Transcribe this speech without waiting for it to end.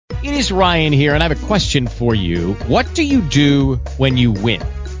It is Ryan here, and I have a question for you. What do you do when you win?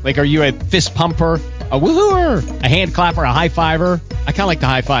 Like, are you a fist pumper, a woohooer, a hand clapper, a high fiver? I kind of like the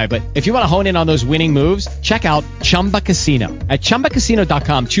high five, but if you want to hone in on those winning moves, check out Chumba Casino. At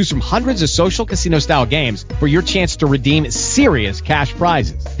ChumbaCasino.com, choose from hundreds of social casino-style games for your chance to redeem serious cash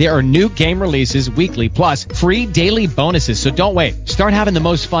prizes. There are new game releases weekly, plus free daily bonuses, so don't wait. Start having the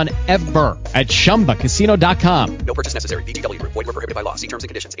most fun ever at ChumbaCasino.com. No purchase necessary. VGW Group. Void where prohibited by law. See terms and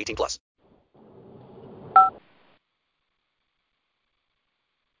conditions. 18 plus.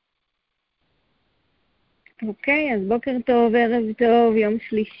 אוקיי, אז בוקר טוב, ערב טוב, יום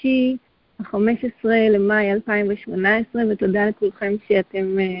שלישי, ה-15 למאי 2018, ותודה לכולכם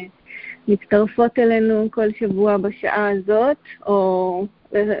שאתם מצטרפות אלינו כל שבוע בשעה הזאת, או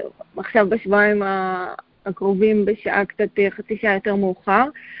עכשיו בשבועיים הקרובים בשעה קצת חצי שעה יותר מאוחר.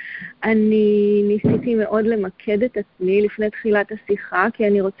 אני ניסיתי מאוד למקד את עצמי לפני תחילת השיחה, כי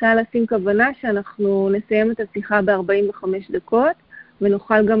אני רוצה לשים כוונה שאנחנו נסיים את השיחה ב-45 דקות,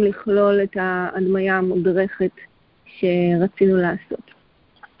 ונוכל גם לכלול את ההדמיה המודרכת שרצינו לעשות.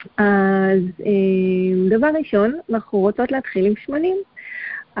 אז דבר ראשון, אנחנו רוצות להתחיל עם שמנים.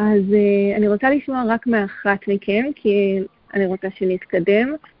 אז אני רוצה לשמוע רק מאחת מכם, כי אני רוצה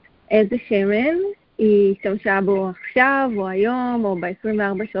שנתקדם. איזה שמן היא השתמשה בו עכשיו, או היום, או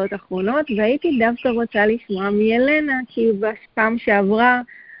ב-24 שעות האחרונות, והייתי דווקא רוצה לשמוע מילנה, כי בפעם שעברה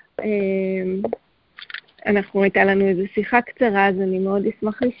הייתה לנו איזו שיחה קצרה, אז אני מאוד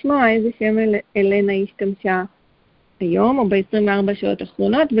אשמח לשמוע איזה שמן אלנה השתמשה היום, או ב-24 שעות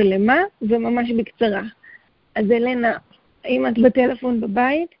האחרונות, ולמה, וממש בקצרה. אז אלנה, אם את בטלפון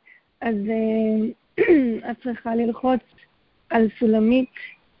בבית, אז את צריכה ללחוץ על סולמית,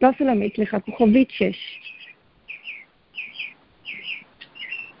 לא סולמית, סליחה, כוכבית 6.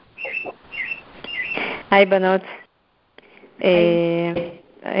 היי בנות.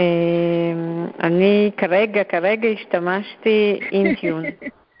 אני כרגע השתמשתי אינטיון,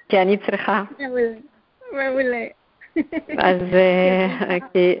 כי אני צריכה. מעולה. אז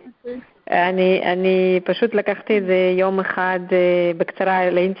אני פשוט לקחתי את זה יום אחד בקצרה,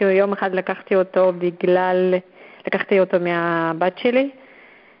 לאינטיון יום אחד לקחתי אותו מהבת שלי,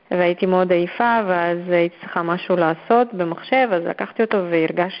 והייתי מאוד עייפה, ואז הייתי צריכה משהו לעשות במחשב, אז לקחתי אותו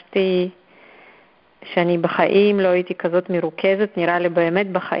והרגשתי שאני בחיים לא הייתי כזאת מרוכזת, נראה לי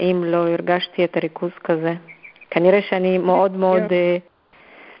באמת בחיים לא הרגשתי את הריכוז כזה. כנראה שאני מאוד מאוד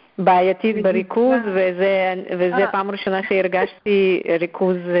בעייתית בריכוז, וזה פעם ראשונה שהרגשתי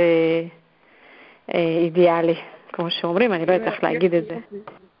ריכוז אידיאלי, כמו שאומרים, אני לא יודעת להגיד את זה.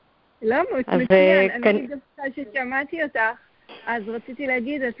 לא, מצוין, אני דווקא ששמעתי אותך, אז רציתי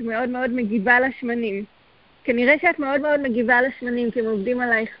להגיד, את מאוד מאוד מגיבה לשמנים. כנראה שאת מאוד מאוד מגיבה לשמנים, כי הם עובדים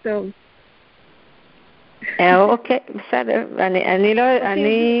עלייך טוב. אוקיי, בסדר.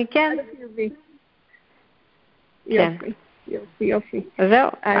 אני כן. יופי. זהו,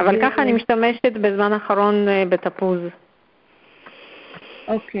 אבל ככה אני משתמשת בזמן האחרון בתפוז.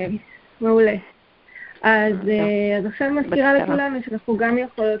 אוקיי, מעולה. אז עכשיו מזכירה לכולנו שאנחנו גם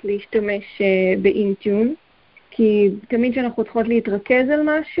יכולות להשתמש באינטיון, כי תמיד שאנחנו צריכות להתרכז על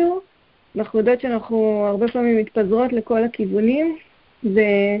משהו, אנחנו יודעות שאנחנו הרבה פעמים מתפזרות לכל הכיוונים,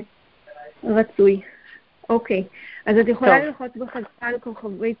 ורצוי. אוקיי, אז את יכולה ללחוץ בחזרה על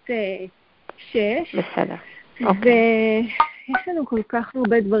כוכבית 6. בסדר. ויש לנו כל כך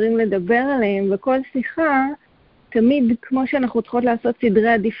הרבה דברים לדבר עליהם, וכל שיחה, תמיד כמו שאנחנו צריכות לעשות סדרי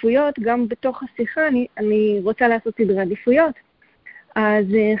עדיפויות, גם בתוך השיחה אני רוצה לעשות סדרי עדיפויות. אז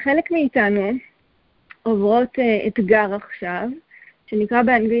חלק מאיתנו עוברות אתגר עכשיו, שנקרא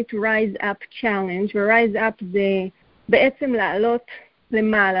באנגלית Rise Up Challenge, ו-Rise Up זה בעצם לעלות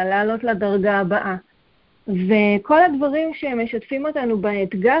למעלה, לעלות לדרגה הבאה. וכל הדברים שמשתפים אותנו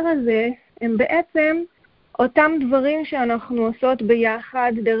באתגר הזה, הם בעצם אותם דברים שאנחנו עושות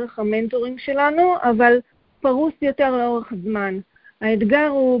ביחד דרך המנטורים שלנו, אבל פרוס יותר לאורך זמן. האתגר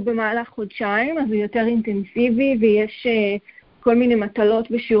הוא במהלך חודשיים, אז הוא יותר אינטנסיבי, ויש כל מיני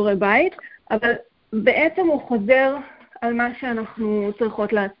מטלות בשיעורי בית, אבל בעצם הוא חוזר על מה שאנחנו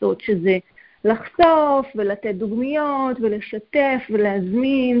צריכות לעשות, שזה לחשוף ולתת דוגמיות ולשתף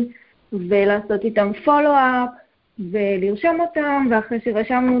ולהזמין ולעשות איתם פולו-אפ ולרשום אותם, ואחרי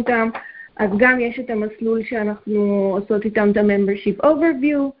שרשמנו אותם, אז גם יש את המסלול שאנחנו עושות איתם את ה-membership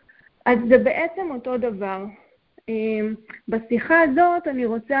overview, אז זה בעצם אותו דבר. בשיחה הזאת אני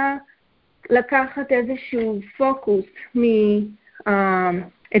רוצה לקחת איזשהו פוקוס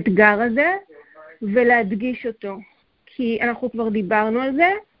מהאתגר הזה ולהדגיש אותו, כי אנחנו כבר דיברנו על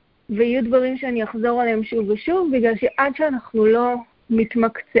זה, ויהיו דברים שאני אחזור עליהם שוב ושוב, בגלל שעד שאנחנו לא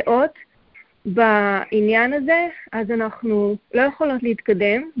מתמקצעות בעניין הזה, אז אנחנו לא יכולות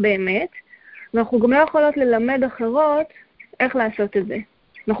להתקדם באמת, ואנחנו גם לא יכולות ללמד אחרות איך לעשות את זה.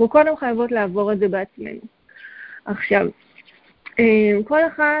 אנחנו קודם חייבות לעבור את זה בעצמנו. עכשיו, כל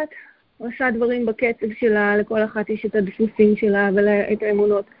אחת עושה דברים בקצב שלה, לכל אחת יש את הדפוסים שלה ואת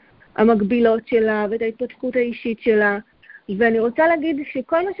האמונות המקבילות שלה ואת ההתפתחות האישית שלה, ואני רוצה להגיד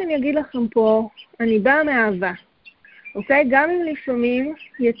שכל מה שאני אגיד לכם פה, אני באה מאהבה. אוקיי? גם אם לפעמים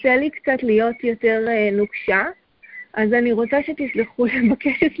יצא לי קצת להיות יותר נוקשה, אז אני רוצה שתסלחו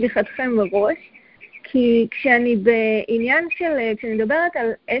לבקש את סליחתכם מראש, כי כשאני בעניין כשאני מדברת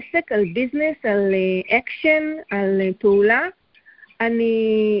על עסק, על ביזנס, על אקשן, על פעולה,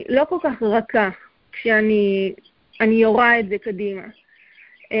 אני לא כל כך רכה כשאני יורה את זה קדימה.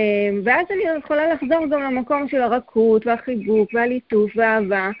 ואז אני יכולה לחזור גם למקום של הרכות והחיבוק והליטוף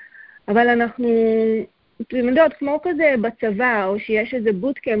והאהבה, אבל אנחנו, אתם יודעות, כמו כזה בצבא, או שיש איזה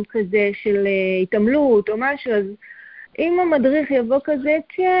בוטקאמפ כזה של התעמלות או משהו, אז אם המדריך יבוא כזה,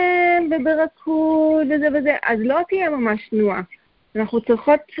 כן, וברכות וזה וזה, אז לא תהיה ממש תנועה. אנחנו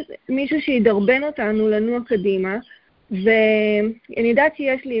צריכות מישהו שידרבן אותנו לנוע קדימה, ואני יודעת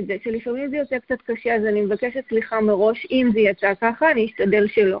שיש לי את זה, שלפעמים זה יוצא קצת קשה, אז אני מבקשת סליחה מראש, אם זה יצא ככה, אני אשתדל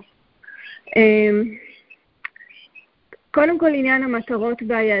שלא. קודם כל, עניין המטרות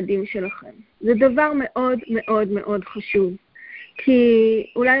והיעדים שלכם. זה דבר מאוד מאוד מאוד חשוב. כי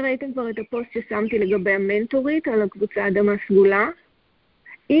אולי ראיתם כבר את הפוסט ששמתי לגבי המנטורית על הקבוצה אדמה סגולה.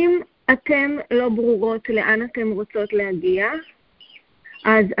 אם אתם לא ברורות לאן אתם רוצות להגיע,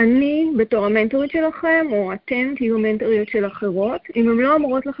 אז אני בתור המנטורית שלכם, או אתם תהיו מנטוריות של אחרות, אם הם לא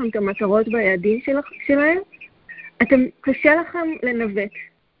אמורות לכם את המטרות והיעדים שלהם, קשה לכם לנווט.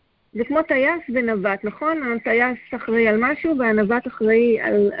 זה כמו טייס ונווט, נכון? הטייס אחראי על משהו והנווט אחראי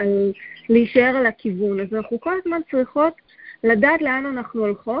על להישאר על הכיוון. אז אנחנו כל הזמן צריכות לדעת לאן אנחנו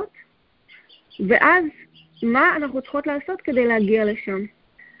הולכות, ואז מה אנחנו צריכות לעשות כדי להגיע לשם.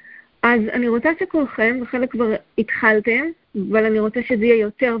 אז אני רוצה שכולכם, וחלק כבר התחלתם, אבל אני רוצה שזה יהיה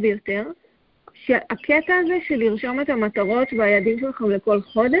יותר ויותר, שהקטע הזה של לרשום את המטרות והיעדים שלכם לכל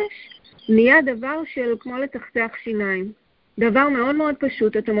חודש, נהיה דבר של כמו לתחתך שיניים. דבר מאוד מאוד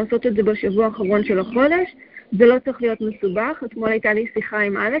פשוט, אתם עושות את זה בשבוע האחרון של החודש, זה לא צריך להיות מסובך. אתמול הייתה לי שיחה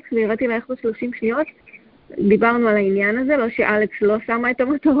עם אלכס, והראיתי לה איך ב-30 שניות, דיברנו על העניין הזה, לא שאלכס לא שמה את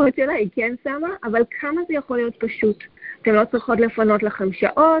המטרות שלה, היא כן שמה, אבל כמה זה יכול להיות פשוט. אתם לא צריכות לפנות לכם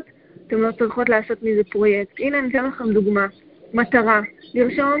שעות, אתם לא צריכות לעשות מזה פרויקט. הנה, אני אתן לכם דוגמה. מטרה,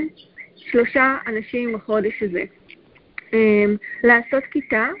 לרשום 3 אנשים בחודש הזה. לעשות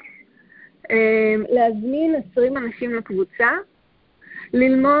כיתה, להזמין 20 אנשים לקבוצה,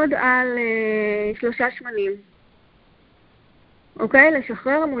 ללמוד על 3 שמנים. אוקיי?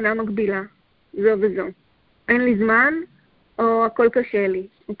 לשחרר אמונה מקבילה. זו וזו. אין לי זמן, או הכל קשה לי.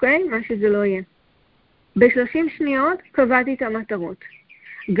 אוקיי? מה שזה לא יהיה. ב-30 שניות קבעתי את המטרות.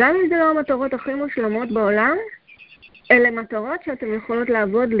 גם אם זה לא המטרות הכי מושלמות בעולם, אלה מטרות שאתם יכולות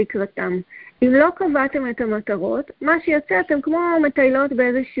לעבוד לקראתם. אם לא קבעתם את המטרות, מה שיוצא אתם כמו מטיילות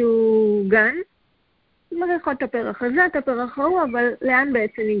באיזשהו גן, מריחות את הפרח הזה, את הפרח ההוא, אבל לאן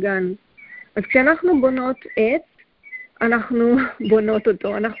בעצם הגענו? אז כשאנחנו בונות עץ, אנחנו בונות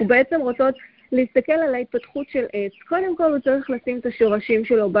אותו. אנחנו בעצם רוצות להסתכל על ההתפתחות של עץ. קודם כל הוא צריך לשים את השורשים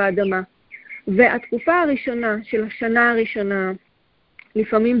שלו באדמה. והתקופה הראשונה של השנה הראשונה,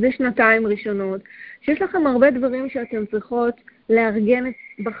 לפעמים זה 2 ראשונות, שיש לכם הרבה דברים שאתם צריכות לארגן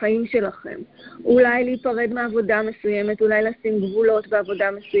בחיים שלכם. אולי להיפרד מעבודה מסוימת, אולי לשים גבולות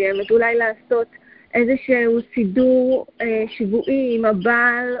בעבודה מסוימת, אולי לעשות איזשהו סידור שבועי עם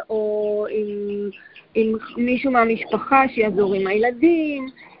הבעל או עם מישהו מהמשפחה שיעזור עם הילדים,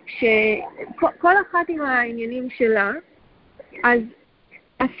 שכל אחת עם העניינים שלה. אז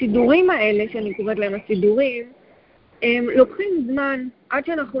הסידורים האלה, שאני קוראת להם הסידורים, הם לוקחים זמן עד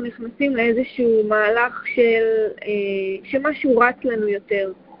שאנחנו נכנסים לאיזשהו מהלך שמשהו רץ לנו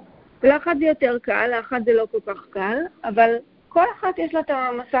יותר. ולאחת זה יותר קל, לאחת זה לא כל כך קל, אבל כל אחת יש לה את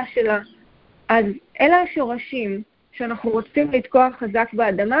המסע שלה. אז אלה השורשים שאנחנו רוצים לתקוע חזק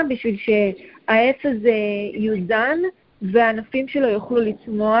באדמה בשביל שהעץ הזה יוזן והענפים שלו יוכלו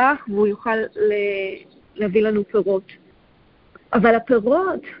לצמוח והוא יוכל להביא לנו פירות. אבל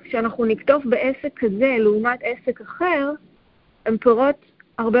הפירות שאנחנו נכתוב בעסק כזה לעומת עסק אחר, הם פירות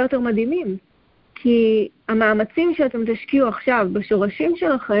הרבה יותר מדהימים. כי המאמצים שאתם תשקיעו עכשיו בשורשים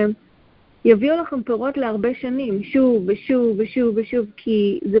שלכם, יביאו לכם פירות להרבה שנים, שוב ושוב ושוב ושוב,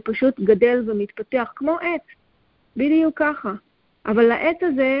 כי זה פשוט גדל ומתפתח כמו עץ, בדיוק ככה. אבל לעץ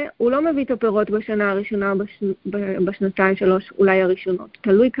הזה הוא לא מביא את הפירות בשנה הראשונה, בשנתיים, 3, אולי הראשונות.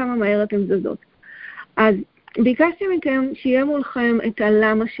 תלוי כמה מהר אתם זזות. אז ביקשתי מכם שיהיה מולכם את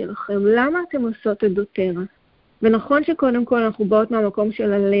הלמה שלכם. למה אתם עושות את דוטרה? ונכון שקודם כל אנחנו באות מהמקום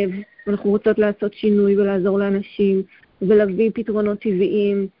של הלב, ואנחנו רוצות לעשות שינוי ולעזור לאנשים, ולהביא פתרונות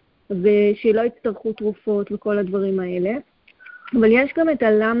טבעיים, ושלא יצטרכו תרופות וכל הדברים האלה. אבל יש גם את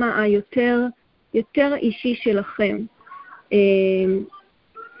הלמה יותר אישי שלכם.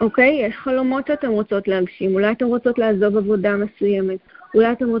 אוקיי? יש חלומות שאתם רוצות להגשים, אולי אתם רוצות לעזוב עבודה מסוימת,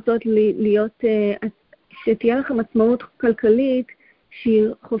 אולי אתם רוצות להיות, שתהיה לכם עצמאות כלכלית שהיא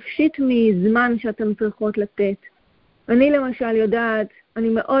חופשית מזמן שאתם צריכות לתת. אני למשל יודעת, אני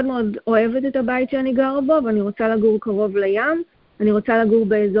מאוד מאוד אוהבת את הבית שאני גרה בו, ואני רוצה לגור קרוב לים, אני רוצה לגור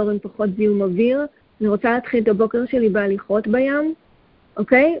באזור עם פחות זיהום אוויר, אני רוצה להתחיל את הבוקר שלי בהליכות בים,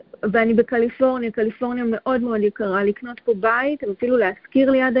 אוקיי? ואני בקליפורניה, קליפורניה מאוד מאוד יקרה, לקנות פה בית, אפילו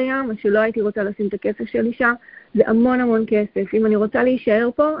להשכיר ליד הים, מה שלא הייתי רוצה לשים את הכסף שלי שם, זה המון כסף. אם אני רוצה להישאר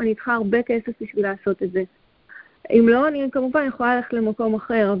פה, אני צריכה הרבה כסף בשביל לעשות את זה. אם לא, אני כמובן יכולה ללכת למקום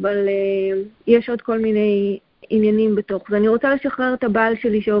אחר, אבל יש עוד כל מיני עניינים בתוך. ואני רוצה לשחרר את הבעל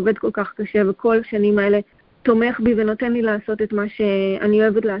שלי שעובד כל כך קשה, וכל השנים האלה תומך בי ונותן לי לעשות את מה שאני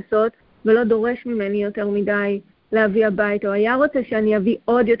אוהבת לעשות, ולא דורש ממני יותר מדי להביא הבית, או היה רוצה שאני אביא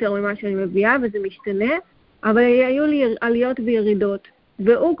עוד יותר ממה שאני מביאה, וזה משתנה, אבל היו לי עליות וירידות,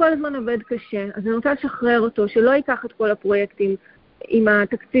 והוא כל הזמן עובד קשה, אז אני רוצה לשחרר אותו, שלא ייקח את כל הפרויקטים עם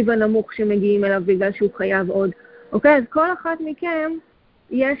התקציב הנמוך שמגיעים אליו בגלל שהוא חייב עוד. אוקיי, אז כל אחת מכם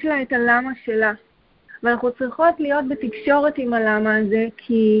יש לה את הלמה שלה, ואנחנו צריכות להיות בתקשורת עם הלמה הזה,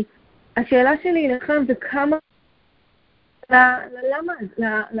 כי השאלה שלי לכם זה כמה ללמה,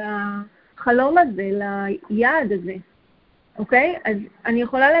 לחלום הזה, ליעד הזה, אוקיי? אז אני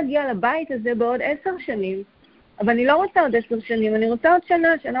יכולה להגיע לבית הזה בעוד 10 שנים, אבל אני לא רוצה עוד 10 שנים, אני רוצה עוד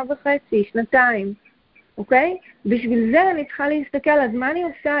שנה וחצי, שנתיים, אוקיי? בשביל זה אני צריכה להסתכל על מה אני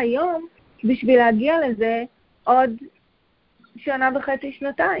עושה היום, בשביל להגיע לזה עוד שנה וחצי,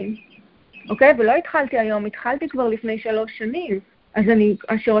 שנתיים, אוקיי? ולא התחלתי היום, התחלתי כבר לפני 3 שנים, אז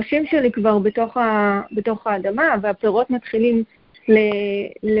השורשים שלי כבר בתוך האדמה, והפירות מתחילים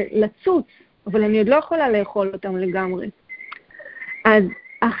לצוץ, אבל אני עוד לא יכולה לאכול אותם לגמרי. אז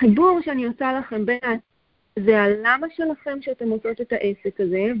החיבור שאני עושה לכם זה הלמה שלכם שאתם עושות את העסק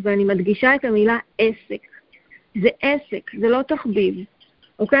הזה, ואני מדגישה את המילה עסק. זה עסק, זה לא תחביב.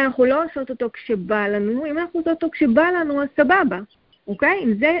 אוקיי? אנחנו לא עושות אותו כשבא לנו, אם אנחנו עושות אותו כשבא לנו, אז סבבה. אוקיי?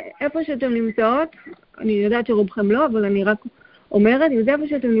 אם זה איפה שאתם נמצאות, אני יודעת שרובכם לא, אבל אני רק אומרת, אם זה איפה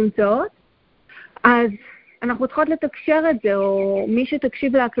שאתם נמצאות, אז אנחנו צריכות לתקשר את זה, או מי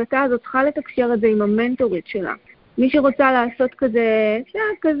שתקשיב להקלטה הזאת צריכה לתקשר את זה עם המנטורית שלה. מי שרוצה לעשות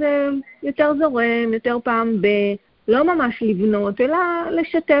כזה יותר זורם, יותר פעם לא ממש לבנות, אלא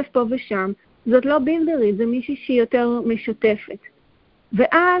לשתף פה ושם. זאת לא בילדרית, זה מישהי שהיא יותר משתפת.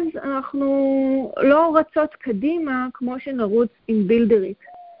 ואז אנחנו לא רצות קדימה כמו שנרוץ עם בילדרית.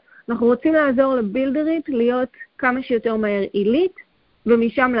 אנחנו רוצים לעזור לבילדרית להיות כמה שיותר מהר עילית,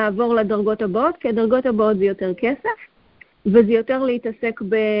 ומשם לעבור לדרגות הבאות, כי הדרגות הבאות זה יותר כסף, וזה יותר להתעסק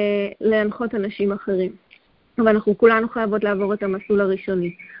להנחות אנשים אחרים. אבל אנחנו כולנו חייבות לעבור את המסלול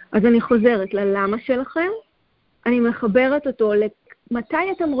הראשוני. אז אני חוזרת ללמה שלכם, אני מחברת אותו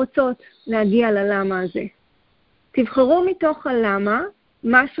למתי אתם רוצות להגיע ללמה הזה. תבחרו מתוך הלמה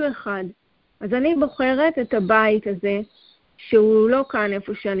משהו אחד. אז אני בוחרת את הבית הזה, שהוא לא כאן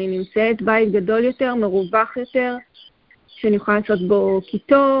איפה שאני נמצאת, בית גדול יותר, מרווח יותר, שאני יכולה לעשות בו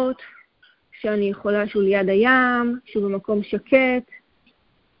כיתות, שאני יכולה שהוא ליד הים, שהוא במקום שקט,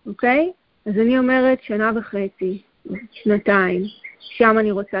 אוקיי? אז אני אומרת 1.5 שנה, 2 שם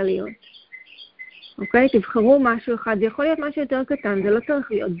אני רוצה להיות. אוקיי? תבחרו משהו אחד, זה יכול להיות משהו יותר קטן, זה לא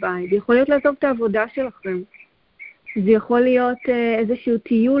צריך להיות בית, זה יכול להיות לעזוב את העבודה שלכם, זה יכול להיות איזשהו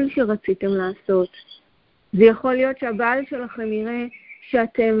טיול שרציתם לעשות, זה יכול להיות שהבעל שלכם יראה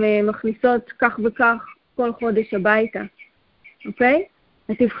שאתם מכניסות כך וכך כל חודש הביתה, אוקיי?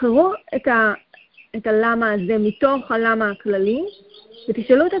 אז תבחרו את הלמה הזה מתוך הלמה הכללי,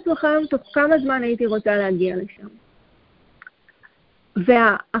 ותשאלו את עצמכם תוך כמה זמן הייתי רוצה להגיע לשם.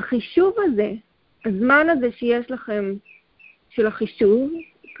 והחישוב הזה, הזמן הזה שיש לכם של החישוב,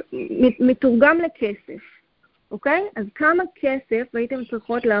 מתורגם לכסף, אוקיי? אז כמה כסף הייתם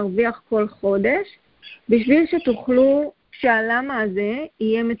צריכות להרוויח כל חודש, בשביל שתוכלו שהלמה הזה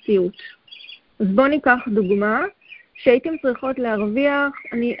יהיה מציאות. אז בואו ניקח דוגמה, שהייתם צריכות להרוויח,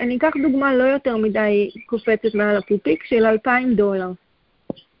 אני אקח דוגמה לא יותר מדי קופצת מעל הפופיק, של $2,000.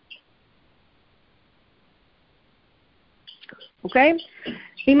 אוקיי?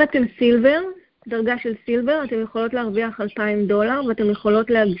 אם אתם סילבר, דרגה של סילבר, אתם יכולות להרוויח $2,000, ואתם יכולות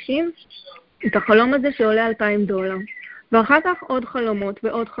להגשים את החלום הזה שעולה $2,000. ואחר כך עוד חלומות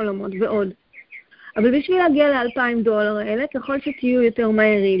ועוד חלומות ועוד. אבל בשביל להגיע $2,000 האלה, ככל שתהיו יותר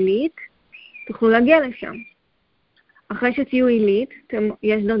מהר עילית, תוכלו להגיע לשם. אחרי שתהיו עילית,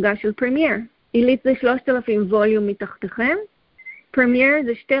 יש דרגה של פרמייר. עילית זה 3,000 ווליום מתחתכם, פרמייר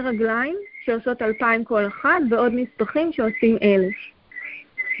זה 2 רגליים שעושות 2,000 כל אחד, ועוד נספחים שעושים 1,000.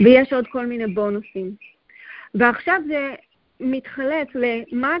 ויש עוד כל מיני בונוסים. ועכשיו זה מתחלק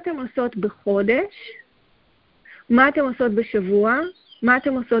למה אתם עושות בחודש, מה אתם עושות בשבוע, מה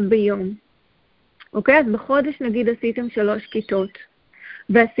אתם עושות ביום. אוקיי? אז בחודש נגיד עשיתם 3 כיתות,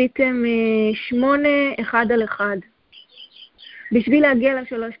 ועשיתם 8 1 על 1. בשביל להגיע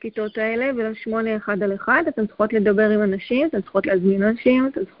ל3 כיתות האלה ול8 1 על 1, אתם צריכות לדבר עם אנשים, אתם צריכות להזמין אנשים,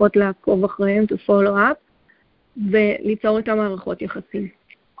 אתם צריכות לעקוב אחריהם, to follow up, וליצור איתם מערכות יחסים.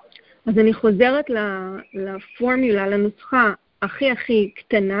 אז אני חוזרת לפורמולה, לנוסחה הכי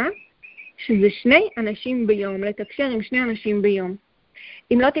קטנה, שזה 2 אנשים ביום, לתקשר עם 2 אנשים ביום.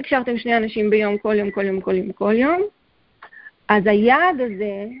 אם לא תקשרתם 2 אנשים ביום, כל יום, אז היעד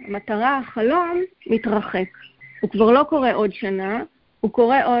הזה, המטרה, החלום, מתרחק. הוא כבר לא קורה עוד שנה, הוא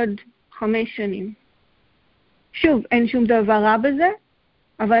קורה עוד 5 שנים. שוב, אין שום דבר רע בזה,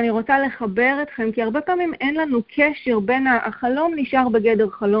 אבל אני רוצה לחבר אתכם, כי הרבה פעמים אין לנו קשר בין החלום נשאר בגדר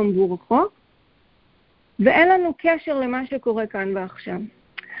חלום והוא רחוק, ואין לנו קשר למה שקורה כאן ועכשיו.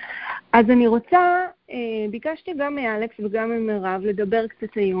 אז אני רוצה, ביקשתי גם מאלכס וגם ממירב לדבר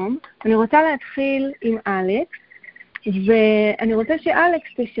קצת היום. אני רוצה להתחיל עם אלכס, ואני רוצה שאלכס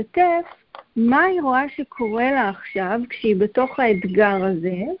תשתף מה היא רואה שקורה לה עכשיו כשהיא בתוך האתגר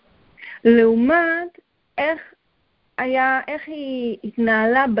הזה, לעומת איך היא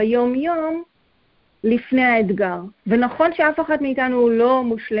התנהלה ביום-יום לפני האתגר. ונכון שאף אחד מאיתנו לא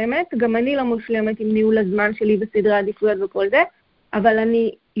מושלמת, גם אני לא מושלמת עם ניהול הזמן שלי בסדרי עדיפויות וכל זה, אבל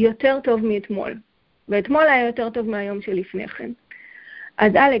אני יותר טוב מאתמול. ואתמול היה יותר טוב מהיום שלפני כן.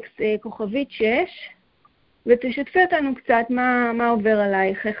 אז אלכס, כוכבית 6, ותשתפי אותנו קצת מה עובר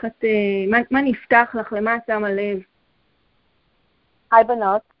עלייך, איך מה נפתח לך, למה את שמה לב. היי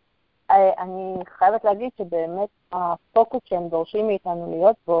בנות, אני חייבת להגיד שבאמת הפוקוס שהם דורשים מאיתנו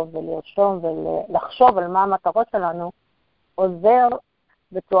להיות בו ולרשום ולחשוב על מה המטרות שלנו, עוזר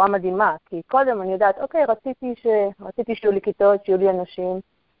בצורה מדהימה. כי קודם אני יודעת, אוקיי, רציתי שיהיו לי כיתות, שיהיו לי אנשים,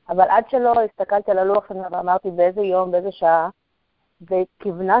 אבל עד שלא הסתכלתי על הלוח שנה ואמרתי באיזה יום, באיזה שעה,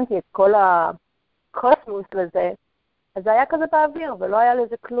 וכיווננתי את כל הקוסמוס לזה, אז זה היה כזה באוויר ולא היה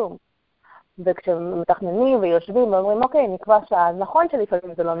לזה כלום. וכשמתכננים ויושבים ואומרים, אוקיי, נקבע שעה, אז נכון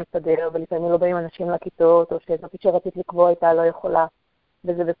שלפעמים זה לא מסתדר, ולפעמים לא באים אנשים לכיתות, או שזאתי שרצית לקבוע איתה לא יכולה,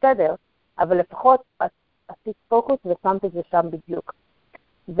 וזה בסדר, אבל לפחות עשית פוקוס ושמת את זה שם בדיוק.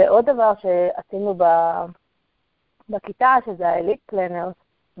 ועוד דבר שעשינו בכיתה, שזה האליט פלנרס,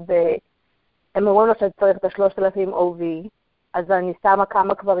 והם אומרים לו שצריך את 3,000 OV, אז אני שמה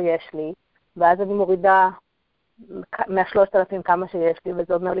כמה כבר יש לי, ואז אני מורידה מה-3,000 כמה שיש לי,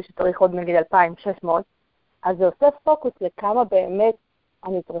 וזה אומר לי שצריך עוד נגיד 2,600, אז זה עושה פוקוס לכמה באמת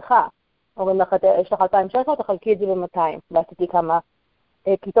אני צריכה. אומרים לך, יש לך 2,600, תחלקי את זה ב-200, ועשיתי כמה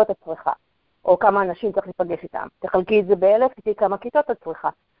כיתות את צריכה, או כמה אנשים צריך לפגש איתם. תחלקי את זה ב-1,000, תראי כמה כיתות את צריכה.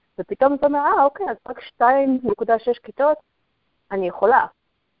 ופתאום אתה אומר, אוקיי, אז רק 2.6 כיתות, אני יכולה.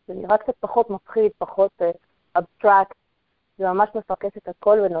 זה נראה קצת פחות מפחיד, פחות אבסטרקט, זה ממש מפרקס את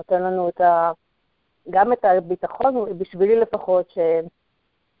הכל ונותן לנו גם את הביטחון, בשבילי לפחות,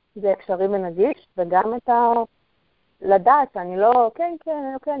 שזה אפשרי ונגיש, וגם את לדעת שאני לא, כן,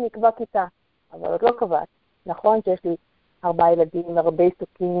 אוקיי, אני אקבע כיתה, אבל עוד לא קבעת. נכון שיש לי 4 ילדים והרבה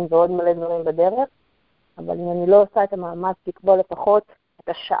עיסוקים ועוד מלא דברים בדרך, אבל אם אני לא עושה את המאמץ לקבוע לפחות את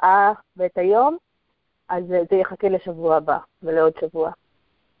השעה ואת היום, אז זה יחכה לשבוע הבא ולעוד שבוע.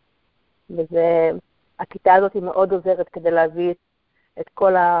 הכיתה הזאת היא מאוד עוזרת כדי להביא את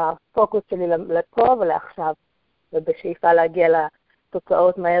כל הפוקוס שלי לפה ולעכשיו, ובשאיפה להגיע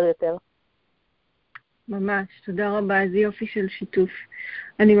לתוצאות מהר יותר. ממש, תודה רבה, איזה יופי של שיתוף.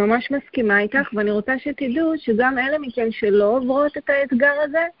 אני ממש מסכימה איתך, ואני רוצה שתדעו שגם אלה מכן שלא עוברות את האתגר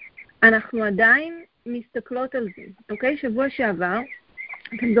הזה, אנחנו עדיין מסתכלות על זה. אוקיי? שבוע שעבר,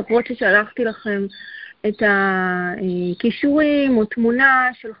 אתם זוכרות ששלחתי לכם את הקישורים או תמונה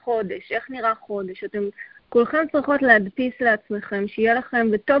של חודש, איך נראה חודש. אתם כולכם צריכות להדפיס לעצמכם, שיהיה לכם,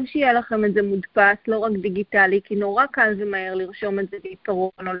 וטוב שיהיה לכם את זה מודפס, לא רק דיגיטלי, כי נורא קל ומהר לרשום את זה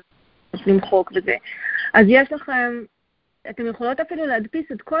בעיקרון או למחוק וזה. אז יש לכם, אתם יכולות אפילו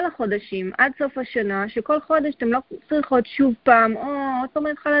להדפיס את כל החודשים עד סוף השנה, שכל חודש אתם לא צריכות שוב פעם, עוד פעם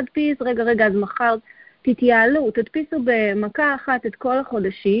אני צריכה להדפיס, רגע, אז מחר תתייעלו, תדפיסו במכה אחת את כל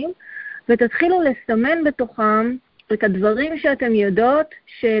החודשים, ותתחילו לסמן בתוכם את הדברים שאתם יודעות,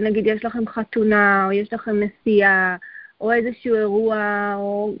 שנגיד יש לכם חתונה, או יש לכם נסיעה, או איזשהו אירוע,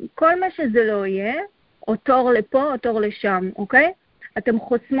 או כל מה שזה לא יהיה, או תור לפה, או תור לשם, אוקיי? אתם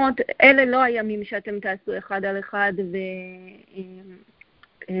חוסמות, אלה לא הימים שאתם תעשו אחד על אחד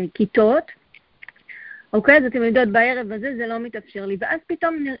וכיתות, אוקיי? אז אתם יודעות, בערב הזה זה לא מתאפשר לי, ואז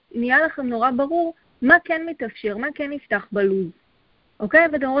פתאום נהיה לכם נורא ברור מה כן מתאפשר, מה כן נפתח בלוז, אוקיי?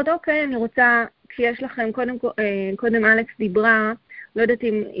 ואתם אומרות, אוקיי, אני רוצה, כשיש לכם, קודם אלכס דיברה, לא יודעת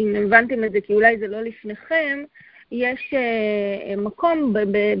אם הבנתם את זה, כי אולי זה לא לפניכם, יש מקום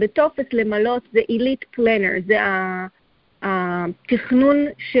בטופס למלות, זה elite planner, זה התכנון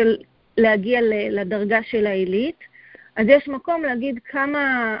של להגיע לדרגה של העילית. אז יש מקום להגיד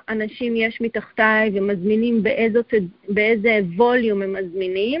כמה אנשים יש מתחתיי ומזמינים באיזה ווליום הם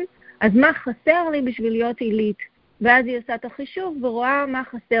מזמינים, אז מה חסר לי בשביל להיות עילית? ואז היא עושה את החישוב ורואה מה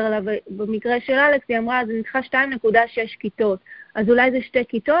חסר לה, ובמקרה של אלכס היא אמרה, זה נצחה 2.6 כיתות, אז אולי זה 2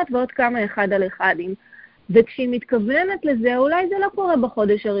 כיתות ועוד כמה אחד על אחדים. וכשהיא מתכוונת לזה, אולי זה לא קורה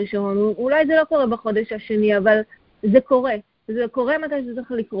בחודש הראשון, אולי זה לא קורה בחודש השני, אבל זה קורה. זה קורה מתי שזה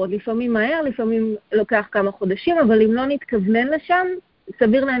צריך לקרות. לפעמים מהר, לפעמים לוקח כמה חודשים, אבל אם לא נתכוונן לשם,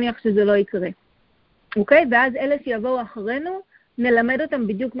 סביר להניח שזה לא יקרה. אוקיי? ואז אלה שיבואו אחרינו, נלמד אותם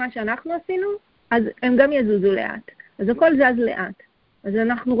בדיוק מה שאנחנו עשינו, אז הם גם יזוזו לאט. אז הכל זז לאט. אז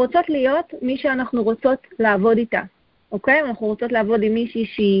אנחנו רוצות להיות מי שאנחנו רוצות לעבוד איתה. אוקיי? אנחנו רוצות לעבוד עם מישהי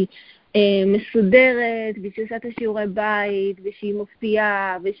שהיא מסודרת, ושהיא עושה את השיעורי בית, ושהיא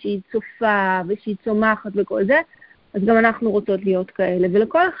מופיעה, ושהיא צופה, ושהיא צומחת וכל זה, אז גם אנחנו רוצות להיות כאלה.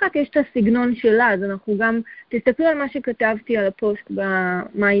 ולכל אחת יש את הסגנון שלה, אז אנחנו גם, תסתכלו על מה שכתבתי על הפוסט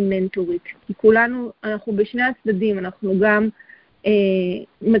במאי מנטורית, כי כולנו, אנחנו בשני הצדדים, אנחנו גם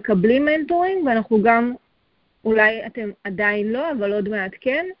מקבלים מנטורים, ואנחנו גם, אולי אתם עדיין לא, אבל עוד מעט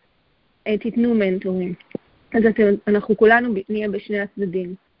כן, תיתנו מנטורים. אז אנחנו כולנו נהיה בשני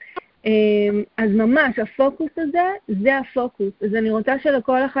הצדדים. אז ממש, הפוקוס הזה, זה הפוקוס. אז אני רוצה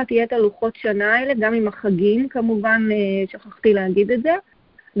שלכל אחת יהיה את הלוחות שנה האלה, גם עם החגים, כמובן, שכחתי להגיד את זה,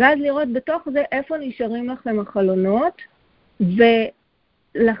 ואז לראות בתוך זה איפה נשארים לכם החלונות,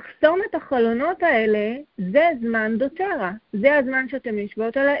 ולחסום את החלונות האלה, זה זמן דוטרה. זה הזמן שאתם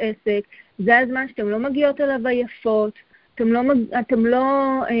יושבות על העסק, זה הזמן שאתם לא מגיעות אליו עייפות, אתם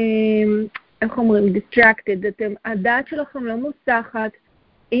לא איך אומרים, distracted, הדעת שלכם לא מוסחת.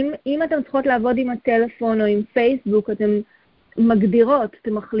 אם אתם צריכות לעבוד עם הטלפון או עם פייסבוק, אתם מגדירות,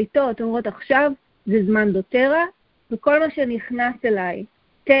 אתם מחליטות, אתם אומרות עכשיו זה זמן דוטרה, וכל מה שנכנס אליי,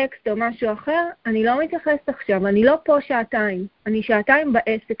 טקסט או משהו אחר, אני לא מתייחסת עכשיו, אני לא פה שעתיים, אני שעתיים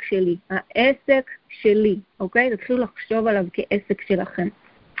בעסק שלי, העסק שלי, אוקיי? תתחילו לחשוב עליו כעסק שלכם.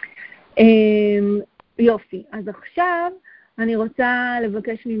 יופי, אז עכשיו אני רוצה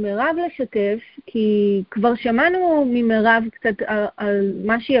לבקש ממרב לשתף, כי כבר שמענו ממרב קצת על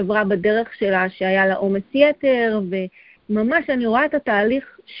מה שהיא עברה בדרך שלה, שהיה לה עומס יתר, וממש אני רואה את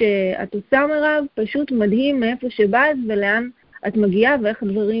התהליך שאת עושה מרב, פשוט מדהים מאיפה שבאת ולאן את מגיעה ואיך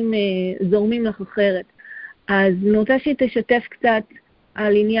הדברים זורמים לך אחרת. אז אני רוצה שהיא תשתף קצת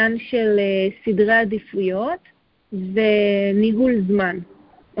על עניין של סדרי עדיפויות וניהול זמן,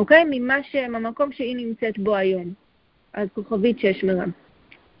 אוקיי? מהמקום שהיא נמצאת בו היום. אז כוכבית 6 מרב.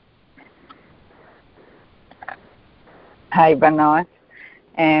 היי בנות.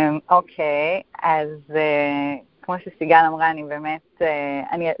 אוקיי, אז כמו שסיגל אמרה, אני באמת,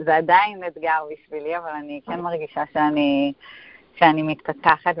 זה עדיין אתגר בשבילי, אבל אני כן מרגישה שאני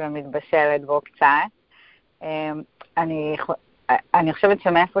מתפתחת ומתבשלת בו קצת. אני חושבת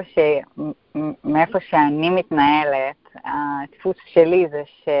שמאיפה שאני מתנהלת, הדפוס שלי זה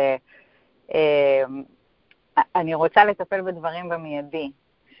אני רוצה לטפל בדברים במיידי,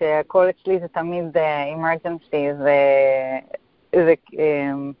 שהכל אצלי זה תמיד emergency, זה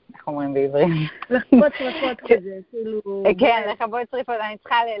איך אומרים בעברית? לחבות שריפות כזה, כאילו... כן, לחבות שריפות, אני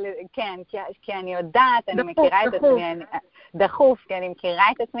צריכה, כן, כי אני יודעת, אני מכירה את עצמי, דחוף, כי אני מכירה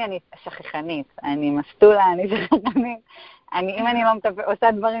את עצמי, אני שכחנית, אני מסטולה, אני שכחנית, אם אני לא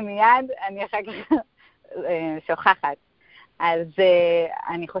עושה דברים מיד, אני אחר כך שוכחת. אז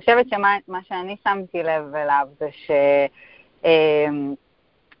אני חושבת שמה שאני שמתי לב אליו זה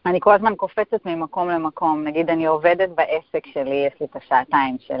שאני כל הזמן קופצת ממקום למקום. נגיד אני עובדת בעסק שלי, יש לי את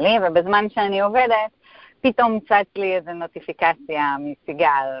השעתיים שלי, ובזמן שאני עובדת, פתאום צץ לי איזו נוטיפיקציה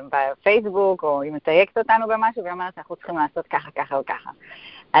מסיגל בפייסבוק, או היא מתייגת אותנו במשהו, והיא אומרת, אנחנו צריכים לעשות ככה, ככה או ככה.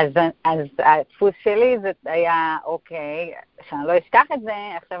 אז הדפוס שלי זה היה, אוקיי, שאני לא אשכח את זה,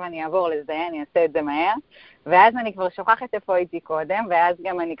 עכשיו אני אעבור לזה, אני אעשה את זה מהר, ואז אני כבר שוכחת איפה הייתי קודם, ואז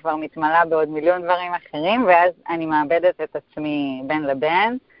גם אני כבר מתמלאה בעוד מיליון דברים אחרים, ואז אני מאבדת את עצמי בין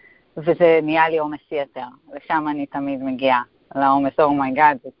לבין, וזה נהיה לי עומס יתר, לשם אני תמיד מגיעה. לעומס,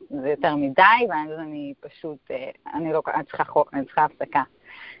 אומייגאד, זה יותר מדי, ואז אני פשוט, אני צריכה הפסקה.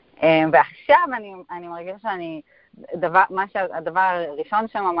 ועכשיו אני מרגישה הדבר הראשון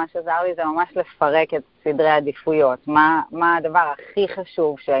שממש עזר לי זה ממש לפרק את סדרי העדיפויות. מה הדבר הכי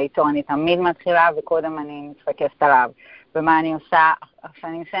חשוב שאיתו אני תמיד מתחילה וקודם אני מתפקסת עליו, ומה אני עושה,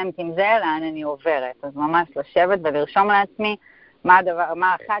 כשאני מסיימת עם זה, לאן אני עוברת. אז ממש לשבת ולרשום לעצמי מה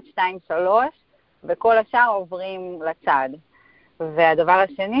 1, 2, 3, וכל השאר עוברים לצד. והדבר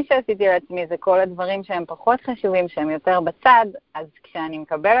השני שעשיתי לעצמי זה כל הדברים שהם פחות חשובים, שהם יותר בצד, אז כשאני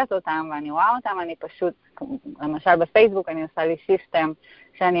מקבלת אותם ואני רואה אותם, אני פשוט, למשל בפייסבוק אני עושה לי סיסטם,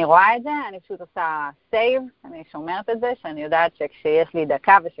 שאני רואה את זה, אני פשוט עושה סייב, אני שומרת את זה, שאני יודעת שכשיש לי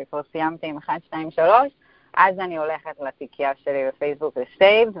דקה ושכבר סיימתי עם 1, 2, 3, אז אני הולכת לתיקייה שלי בפייסבוק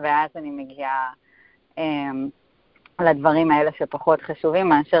לסייב, ואז אני מגיעה לדברים האלה שפחות חשובים,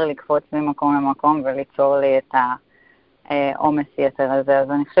 מאשר לקפוץ ממקום למקום וליצור לי את עומס יתר הזה.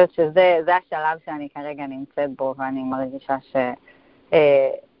 אז אני חושבת שזה השלב שאני כרגע נמצאת בו, ואני מרגישה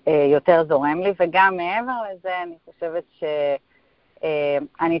שיותר זורם לי, וגם מעבר לזה אני חושבת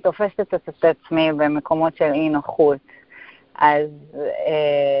שאני תופסת את עצמי במקומות של אי נוחות. אז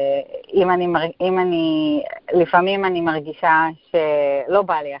לפעמים אני מרגישה שלא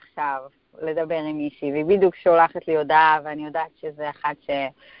בא לי עכשיו לדבר עם מישהי, והיא בדיוק שולחת לי הודעה, ואני יודעת שזה אחת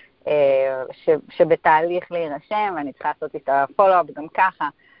שבתהליך להירשם, ואני צריכה לעשות איתה פולו-אפ גם ככה.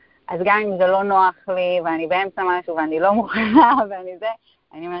 אז גם אם זה לא נוח לי, ואני באמצע משהו, ואני לא מוכנה,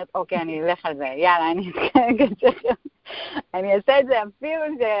 אני אומרת, אוקיי, אני אלך על זה, יאללה, אני אעשה את זה אפילו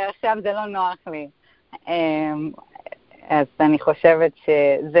שעכשיו זה לא נוח לי. אז אני חושבת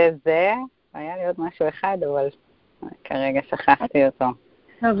שזה, היה לי עוד משהו אחד, אבל כרגע שכחתי אותו.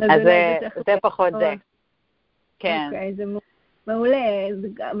 אז זה פחות זה. כן. אוקיי, זה מעולה.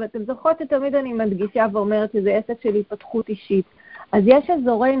 ואתם זוכרות שתמיד אני מדגישה ואומרת שזה עסק של התפתחות אישית. אז יש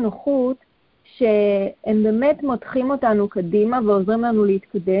אזורי נוחות שהם באמת מותחים אותנו קדימה ועוזרים לנו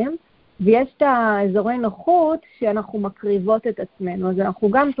להתקדם, ויש את האזורי נוחות שאנחנו מקריבות את עצמנו. אז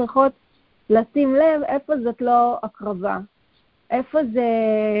אנחנו גם צריכות לשים לב איפה זאת לא הקרבה. איפה זה,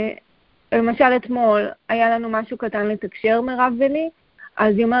 למשל אתמול, היה לנו משהו קטן לתקשר מרב ולי,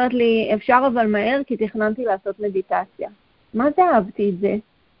 אז היא אומרת לי, אפשר אבל מהר, כי תכננתי לעשות מדיטציה. מה זה אהבתי את זה?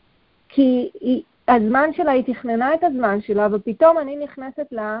 כי הזמן שלה, היא תכננה את הזמן שלה, ופתאום אני נכנסת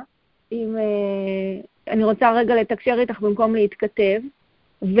לה, אני רוצה רגע לתקשר איתך במקום להתכתב,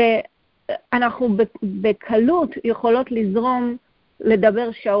 ואנחנו בקלות יכולות לזרום,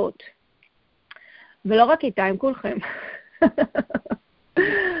 לדבר שעות. ולא רק איתה, עם כולכם.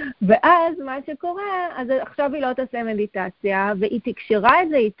 ואז מה שקורה, אז עכשיו היא לא תעשה מדיטציה, והיא תקשרה את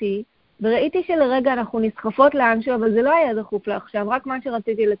זה איתי, וראיתי שלרגע אנחנו נסחפות לאנשהו, אבל זה לא היה דחוף לה עכשיו, רק מה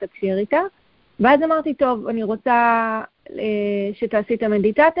שרציתי לתקשר איתה. ואז אמרתי, טוב, אני רוצה שתעשי את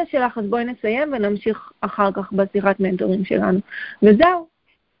המדיטציה שלך, אז בואי נסיים ונמשיך אחר כך בשיחת מנטורים שלנו. וזהו,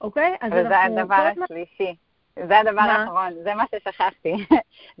 אוקיי? וזה הדבר השלישי. זה הדבר האחרון, זה מה ששכחתי.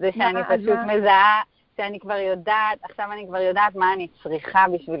 זה שאני פשוט מזהה, שאני כבר יודעת, עכשיו אני כבר יודעת מה אני צריכה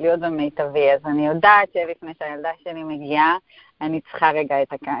בשביל להיות במיטבי. אז אני יודעת שלפני שהילדה שלי מגיעה, אני צריכה רגע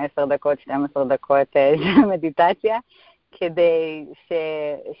את 10 דקות, 12 דקות של מדיטציה, כדי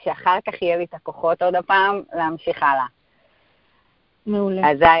שאחר כך יהיה לי את הכוחות עוד הפעם להמשיך הלאה.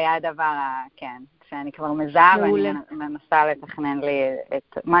 מעולה. אז זה היה הדבר, כן, שאני כבר מזהה ואני מנסה לתכנן לי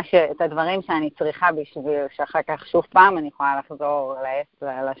את הדברים שאני צריכה בשביל שאחר כך שוב פעם אני יכולה לחזור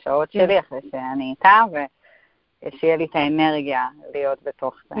לשעות שלי אחרי שאני איתה, ושיהיה לי את האנרגיה להיות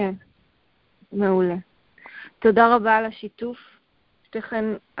בתוך זה. כן, מעולה. תודה רבה על השיתוף. שתכן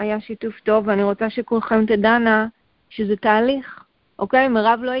היה שיתוף טוב, ואני רוצה שכולכם תדענה שזה תהליך. אוקיי?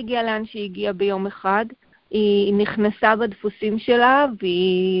 מרב לא הגיעה לאן שהיא הגיעה ביום אחד. היא נכנסה בדפוסים שלה,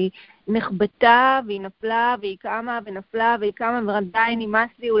 והיא נחבטה, והיא נפלה, והיא קמה, ונפלה, והיא קמה, ועדיין נמאס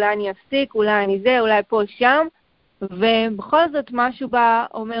לי, אולי אני אפסיק, אולי אני זה, אולי פה, שם. ובכל זאת משהו בא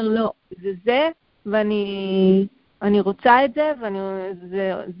אומר, לא, זה, ואני רוצה את זה,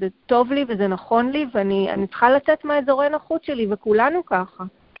 זה טוב לי וזה נכון לי, ואני צריכה לצאת מהאזורי נוחות שלי, וכולנו ככה,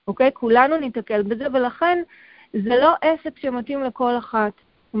 אוקיי? כולנו ניתקל בזה, ולכן זה לא עסק שמתאים לכל אחת.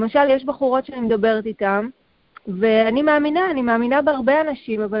 למשל, יש בחורות שאני מדברת איתן, ואני מאמינה בהרבה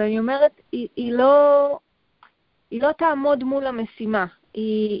אנשים, אבל אני אומרת, היא לא תעמוד מול המשימה.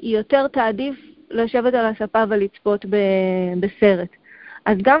 היא יותר תעדיף לשבת על הספה ולצפות בסרט.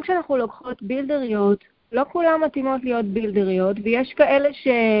 אז גם כשאנחנו לוקחות בילדריות, לא כולם מתאימות להיות בילדריות, ויש כאלה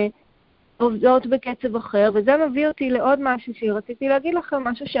שעובדות בקצב אחר, וזה מביא אותי לעוד משהו שרציתי להגיד לכם,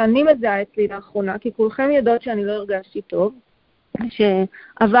 משהו שאני מזהה אצלי לאחרונה, כי כולכם יודעות שאני לא הרגשתי טוב,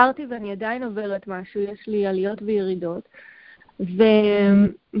 שעברתי ואני עדיין עוברת משהו, יש לי עליות וירידות,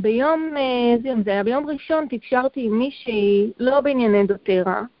 וביום, זה היה ביום ראשון, תקשרתי עם מישהי, לא בענייני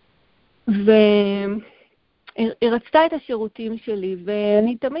דוטרה, והיא רצתה את השירותים שלי,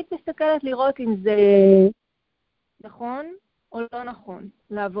 ואני תמיד מסתכלת לראות אם זה נכון או לא נכון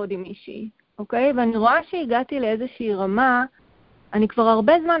לעבוד עם מישהי, אוקיי? ואני רואה שהגעתי לאיזושהי רמה, אני כבר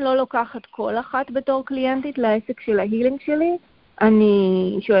הרבה זמן לא לוקחת כל אחת בתור קליינטית לעסק של ההילינג שלי,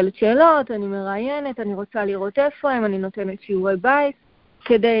 אני שואלת שאלות, אני מראיינת, אני רוצה לראות איפה הם, אני נותנת שיעורי בית,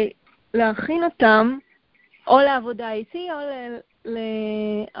 כדי להכין אותם או לעבודה איתי או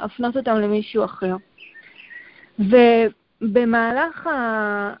להפנות אותם למישהו אחר. ובמהלך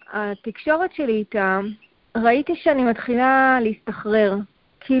התקשורת שלי איתם, ראיתי שאני מתחילה להסתחרר.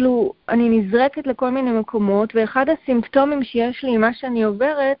 כאילו, אני נזרקת לכל מיני מקומות, ואחד הסימפטומים שיש לי, מה שאני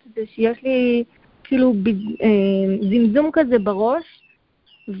עוברת, זה שיש לי כאילו זמזום כזה בראש,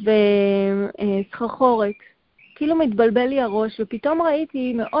 וסחרחורת. כאילו מתבלבל לי הראש, ופתאום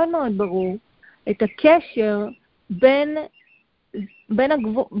ראיתי מאוד מאוד ברור את הקשר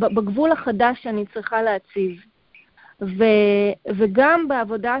בגבול החדש שאני צריכה להציב. וגם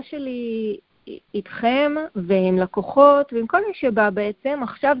בעבודה שלי איתכם ועם לקוחות ועם כל מי שבא בעצם,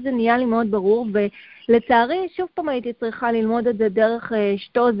 עכשיו זה נהיה לי מאוד ברור, ולצערי שוב פעם הייתי צריכה ללמוד את זה דרך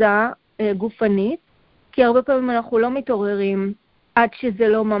שטוזה גופנית, כי הרבה פעמים אנחנו לא מתעוררים עד שזה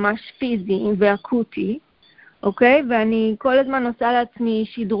לא ממש פיזי ואקוטי, אוקיי? ואני כל הזמן עושה לעצמי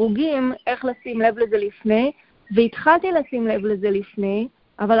שדרוגים איך לשים לב לזה לפני, והתחלתי לשים לב לזה לפני,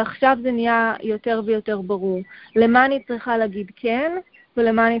 אבל עכשיו זה נהיה יותר ויותר ברור. למה אני צריכה להגיד כן,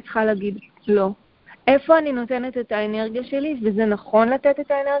 ולמה אני צריכה להגיד לא. איפה אני נותנת את האנרגיה שלי, וזה נכון לתת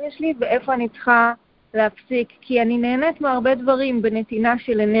את האנרגיה שלי, ואיפה אני צריכה להפסיק, כי אני נהנית מהרבה דברים בנתינה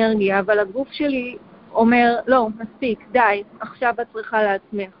של אנרגיה, אבל הגוף שלי אומר, לא, מספיק, די, עכשיו את צריכה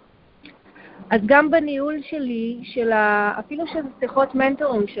לעצמך. אז גם בניהול שלי, אפילו של שיחות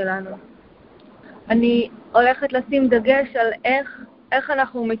מנטורים שלנו, אני הולכת לשים דגש על איך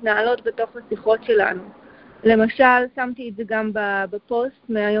אנחנו מתנהלות בתוך השיחות שלנו. למשל, שמתי את זה גם בפוסט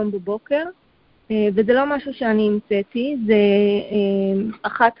מהיום בבוקר, וזה לא משהו שאני המצאתי, זה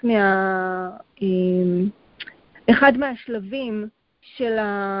אחד מהשלבים של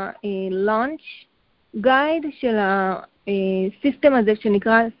ה-launch guide של הסיסטם הזה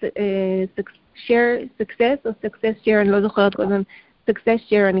שנקרא share success או success share, אני לא זוכרת כל הזמן, success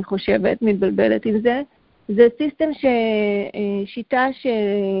share אני חושבת, מתבלבלת עם זה. זה סיסטם שיטה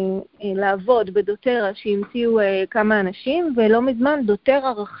לעבוד בדוטרה שהמציאו כמה אנשים, ולא מזמן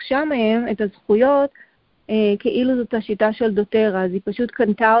דוטרה רכשה מהם את הזכויות כאילו זאת השיטה של דוטרה, אז היא פשוט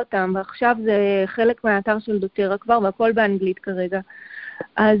קנתה אותם, ועכשיו זה חלק מהאתר של דוטרה כבר, והכל באנגלית כרגע.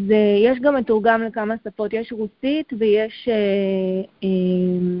 אז יש גם מתורגם לכמה שפות, יש רוסית ויש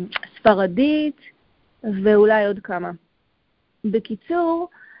ספרדית ואולי עוד כמה. בקיצור,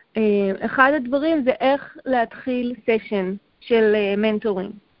 אחד הדברים זה איך להתחיל סשן של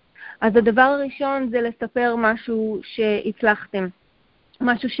מנטורים. אז הדבר הראשון זה לספר משהו שהצלחתם,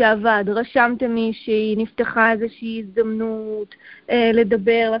 משהו שעבד, רשמתם מישהי, נפתחה איזושהי הזדמנות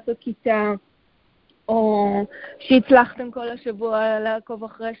לדבר, לעשות כיתה, או שהצלחתם כל השבוע לעקוב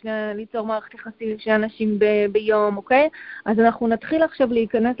אחרי ליצור מערכת יחסים של אנשים ביום, אוקיי? אז אנחנו נתחיל עכשיו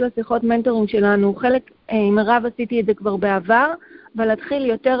להיכנס לשיחות מנטורים שלנו. חלק, מרב עשיתי את זה כבר בעבר, אבל להתחיל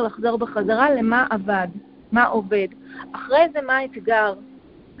יותר לחזור בחזרה למה עבד, מה עובד. אחרי זה מה האתגר.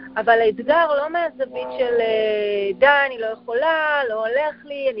 אבל האתגר לא מהזווית של די, אני לא יכולה, לא הולך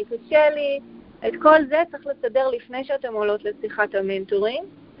לי, אני קשה לי. את כל זה צריך לסדר לפני שאתם עולות לשיחת המנטורים.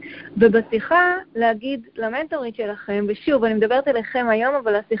 ובשיחה להגיד למנטורית שלכם, ושוב, אני מדברת אליכם היום,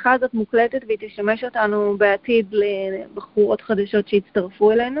 אבל השיחה הזאת מוקלטת והיא תשמש אותנו בעתיד לבחורות חדשות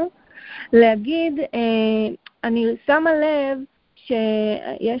שהצטרפו אלינו, להגיד, אני שמה לב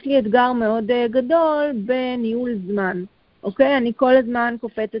שיש לי אתגר מאוד גדול בניהול זמן, אוקיי? אני כל הזמן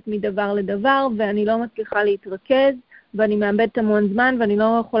קופצת מדבר לדבר, ואני לא מצליחה להתרכז, ואני מאבדת המון זמן, ואני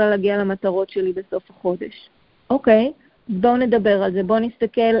לא יכולה להגיע למטרות שלי בסוף החודש. אוקיי? בואו נדבר על זה, בואו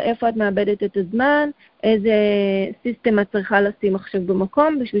נסתכל איפה את מאבדת את הזמן, איזה סיסטם את צריכה לשים עכשיו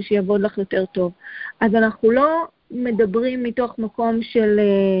במקום בשביל שיעבוד לך יותר טוב. אז אנחנו לא מדברים מתוך מקום של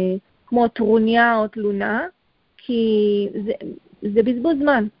כמו טרוניה או תלונה, כי זה בזבוז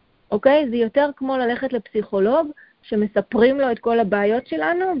זמן, אוקיי? זה יותר כמו ללכת לפסיכולוג שמספרים לו את כל הבעיות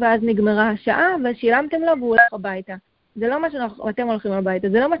שלנו, ואז נגמרה השעה ושילמתם לו והוא הולך הביתה. זה לא מה שאתם הולכים הביתה,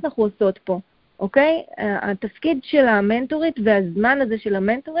 זה לא מה שאנחנו עושות פה. אוקיי? התפקיד של המנטורית והזמן הזה של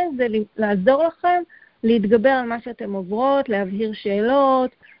המנטורית זה לעזור לכם להתגבר על מה שאתם עוברות, להבהיר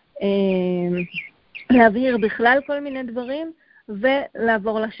שאלות, להבהיר בכלל כל מיני דברים,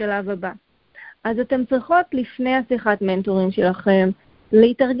 ולעבור לשלב הבא. אז אתם צריכות לפני השיחת מנטורים שלכם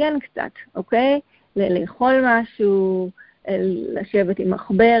להתארגן קצת, אוקיי? לאכול משהו, לשבת עם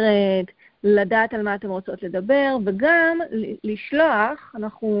מחברת, לדעת על מה אתם רוצות לדבר, וגם לשלוח,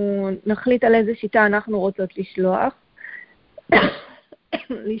 אנחנו נחליט על איזה שיטה אנחנו רוצות לשלוח,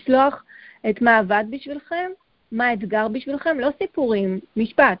 לשלוח את מה עבד בשבילכם, מה האתגר בשבילכם, לא סיפורים,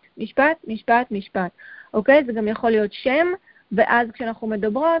 משפט, משפט, משפט, משפט, אוקיי? זה גם יכול להיות שם, ואז כשאנחנו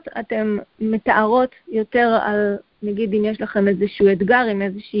מדברות, אתם מתארות יותר על, נגיד, אם יש לכם איזשהו אתגר עם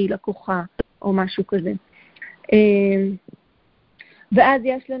איזושהי לקוחה או משהו כזה. ואז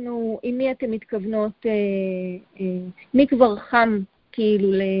יש לנו, עם מי אתם מתכוונות, מי כבר חם כאילו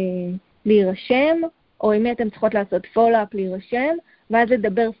להירשם, או עם מי אתם צריכות לעשות פולו-אפ להירשם, ואז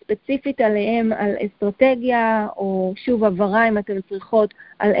לדבר ספציפית עליהם, על אסטרטגיה, או שוב הבהרה אם אתם צריכות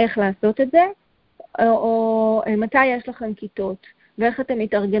על איך לעשות את זה, או מתי יש לכם כיתות, ואיך אתם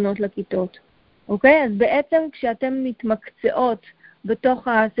מתארגנות לכיתות. אוקיי? אז בעצם כשאתם מתמקצעות בתוך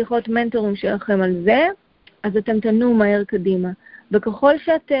השיחות מנטורים שלכם על זה, אז אתם תנו מהר קדימה. וככל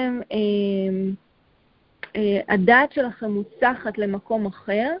שאתם, הדעת שלכם מוצחת למקום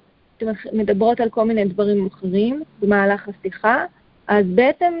אחר, אתם מדברות על כל מיני דברים אחרים במהלך השיחה, אז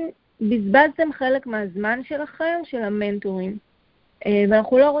בעצם בזבזתם חלק מהזמן שלכם, של המנטורים.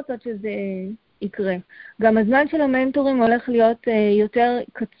 ואנחנו לא רוצות שזה יקרה. גם הזמן של המנטורים הולך להיות יותר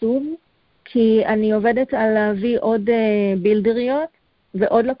קצוב, כי אני עובדת על להביא עוד בילדריות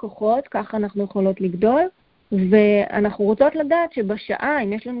ועוד לקוחות, ככה אנחנו יכולות לגדול, ואנחנו רוצות לדעת שבשעה,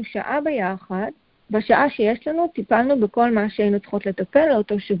 אם יש לנו שעה ביחד, בשעה שיש לנו, טיפלנו בכל מה שהיינו צריכות לטפל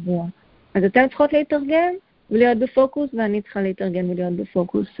לאותו שבוע. אז אתן צריכות להתארגן ולהיות בפוקוס, ואני צריכה להתארגן ולהיות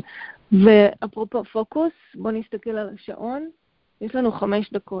בפוקוס. ואפרופו פוקוס, בואו נסתכל על השעון. יש לנו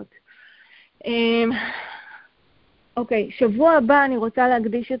 5 דקות. אוקיי, שבוע הבא אני רוצה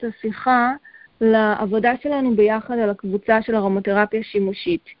להקדיש את השיחה לעבודה שלנו ביחד על הקבוצה של ארומותרפיה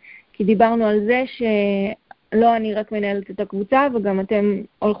שימושית. כי דיברנו על זה שלא אני רק מנהלת את הקבוצה, וגם אתם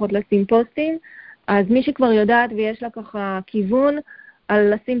הולכות לשים פוסטים. אז מי שכבר יודעת ויש לה ככה כיוון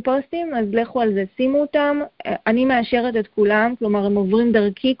על לשים פוסטים, אז לכו על זה, שימו אותם. אני מאשרת את כולם, כלומר הם עוברים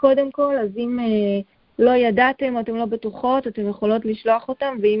דרכי קודם כל, אז אם לא ידעתם, אתם לא בטוחות, אתם יכולות לשלוח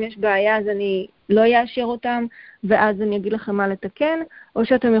אותם, ואם יש בעיה אז אני לא יאשר אותם, ואז אני אגיד לכם מה לתקן, או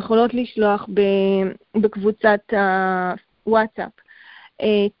שאתם יכולות לשלוח בקבוצת הוואטסאפ.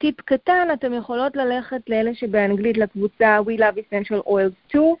 טיפ קטן, אתם יכולות ללכת לאלה שבאנגלית לקבוצה We Love Essential Oils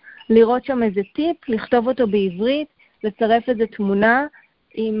 2, לראות שם איזה טיפ, לכתוב אותו בעברית, לצרף איזה תמונה.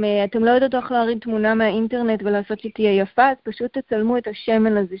 אם אתם לא יודעות איך להרים תמונה מהאינטרנט ולעשות שתהיה יפה, אז פשוט תצלמו את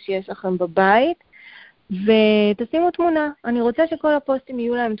השמן הזה שיש לכם בבית, ותשימו תמונה. אני רוצה שכל הפוסטים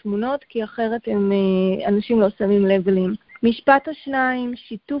יהיו להם תמונות, כי אחרת אנשים לא שמים לב אליהם. משפט או 2,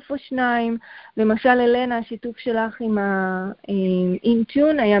 שיתוף או 2, למשל אלנה, השיתוף שלך עם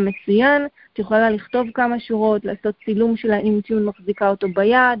האינטיון היה מצוין, את יכולה לכתוב כמה שורות, לעשות צילום של האינטיון, מחזיקה אותו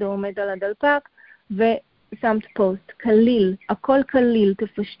ביד או עומד על הדלפק, ושמת פוסט, קליל, הכל קליל,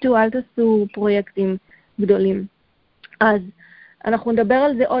 תפשטו, אל תעשו פרויקטים גדולים. אז אנחנו נדבר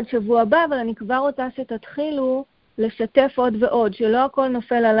על זה עוד שבוע הבא, אבל אני כבר רוצה שתתחילו לשתף עוד ועוד, שלא הכל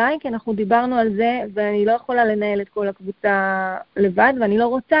נופל עליי, כי אנחנו דיברנו על זה, ואני לא יכולה לנהל את כל הקבוצה לבד, ואני לא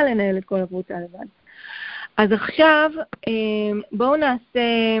רוצה לנהל את כל הקבוצה לבד. אז עכשיו בואו נעשה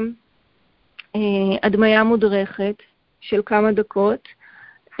הדמיה מודרכת של כמה דקות,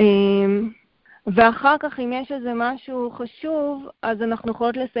 ואחר כך אם יש איזה משהו חשוב, אז אנחנו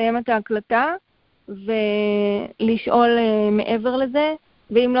יכולות לסיים את ההקלטה, ולשאול מעבר לזה,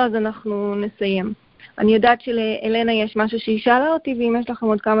 ואם לא אז אנחנו נסיים. אני יודעת שלאלנה יש משהו שהיא שאלה אותי, ואם יש לכם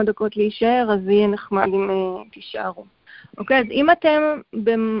עוד כמה דקות להישאר, אז זה יהיה נחמד אם תישארו. אוקיי, אז אם אתם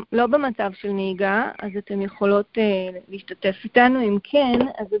לא במצב של נהיגה, אז אתם יכולות להשתתף איתנו. אם כן,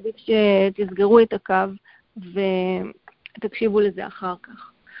 אז עדיף שתסגרו את הקו ותקשיבו לזה אחר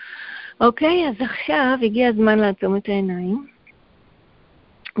כך. אוקיי, אז עכשיו הגיע הזמן לעצום את העיניים,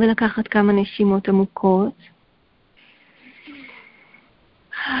 ולקחת כמה נשימות עמוקות.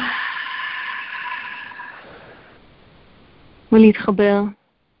 ולהתחבר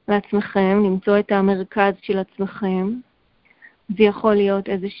לעצמכם, למצוא את המרכז של עצמכם. זה יכול להיות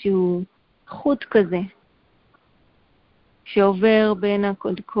איזשהו חוט כזה, שעובר בין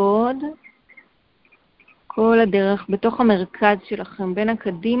הקודקוד, כל הדרך בתוך המרכז שלכם, בין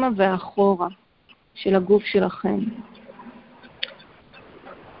הקדימה והאחורה של הגוף שלכם.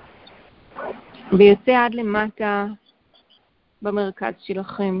 ויוצא עד למטה במרכז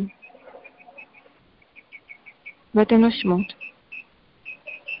שלכם. ואתם נושמות.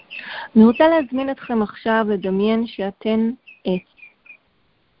 אני רוצה להזמין אתכם עכשיו לדמיין שאתן עץ.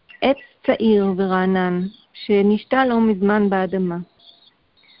 עץ צעיר ורענן שנשתה לא מזמן באדמה.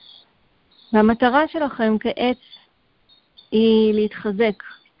 והמטרה שלכם כעץ היא להתחזק,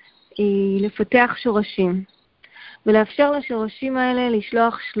 היא לפתח שורשים, ולאפשר לשורשים האלה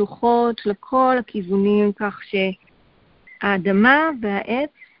לשלוח שלוחות לכל הכיוונים, כך שהאדמה והעץ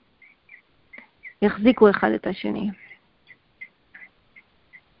יחזיקו אחד את השני.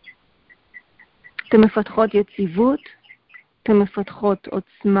 אתם מפתחות יציבות, אתם מפתחות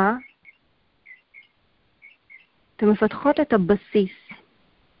עוצמה, אתם מפתחות את הבסיס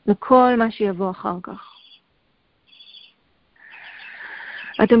לכל מה שיבוא אחר כך.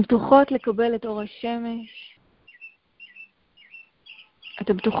 אתם פתוחות לקבל את אור השמש,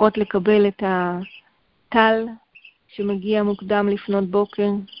 אתם פתוחות לקבל את הטל שמגיע מוקדם לפנות בוקר,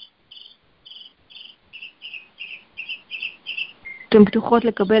 אתם פתוחות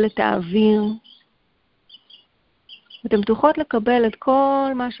לקבל את האוויר, אתם פתוחות לקבל את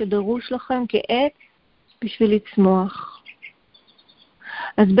כל מה שדרוש לכם כעץ בשביל לצמוח.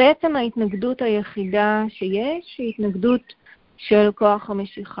 אז בעצם ההתנגדות היחידה שיש היא התנגדות של כוח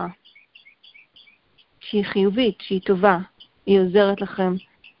המשיכה, שהיא חיובית, שהיא טובה, היא עוזרת לכם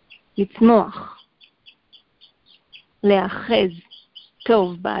לצמוח, להאחז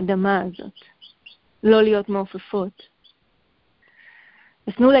טוב באדמה הזאת, לא להיות מעופפות.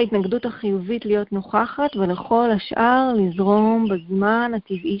 אז תנו להתנגדות החיובית להיות נוכחת, ולכל השאר לזרום בזמן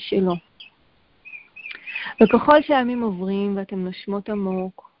הטבעי שלו. וככל שהימים עוברים ואתם נשמות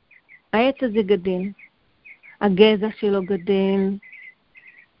עמוק, העץ הזה גדל. הגזע שלו גדל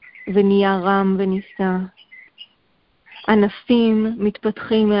ונהיה רם ונישא. ענפים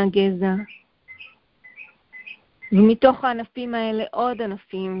מתפתחים מהגזע. ומתוך הענפים האלה עוד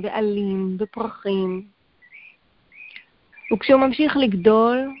ענפים ועלים ופרחים. וכשהוא ממשיך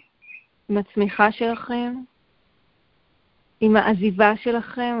לגדול עם הצמיחה שלכם, עם העזיבה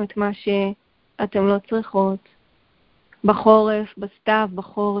שלכם את מה שאתם לא צריכות, בחורף, בסתיו,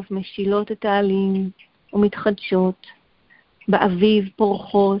 בחורף משילות את העלים ומתחדשות, באביב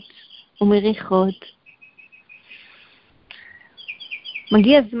פורחות ומריחות.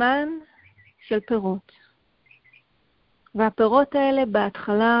 מגיע זמן של פירות. והפירות האלה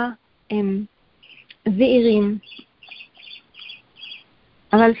בהתחלה הם זעירים.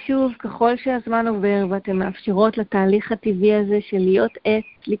 אבל שוב, ככל שהזמן עובר ואתם מאפשרות לתהליך הטבעי הזה של להיות עץ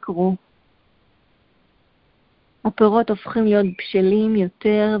לקרוא, הפירות הופכים להיות בשלים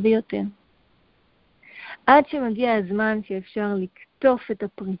יותר ויותר. עד שמגיע הזמן שאפשר לקטוף את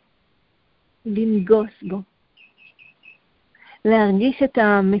הפרי, לנגוס בו, להרגיש את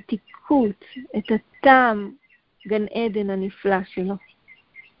המתיקות, את הטעם גן עדן הנפלא שלו.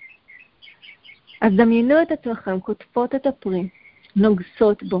 אז דמיינו את עצמכם, קוטפות את הפרי,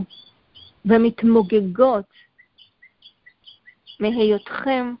 נוגסות בו, ומתמוגגות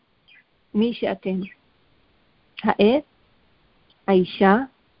מהיותכם מי שאתם. העץ, האישה,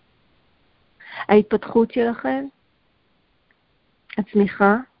 ההתפתחות שלכם,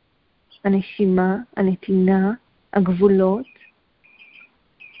 הצמיחה, הנשימה, הנתינה, הגבולות,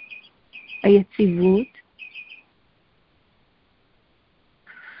 היציבות.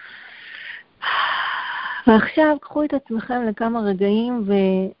 ועכשיו קחו את עצמכם לכמה רגעים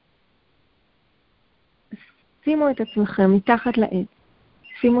ושימו את עצמכם מתחת לעץ.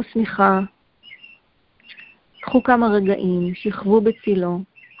 שימו שמיכה, קחו כמה רגעים, שכבו בצילו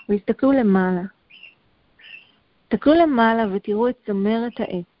והסתכלו למעלה. תסתכלו למעלה ותראו את צמרת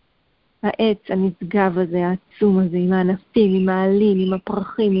העץ. העץ הנשגב הזה, העצום הזה, עם הענפים, עם העלים, עם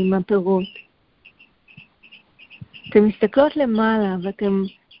הפרחים, עם הפירות. אתם מסתכלות למעלה ואתם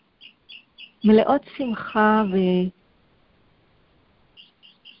מלאות שמחה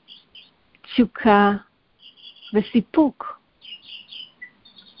ותשוקה וסיפוק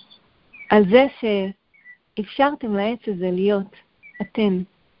על זה שאפשרתם לעץ הזה להיות אתם.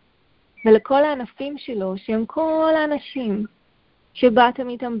 ולכל הענפים שלו, שהם כל האנשים שבאתם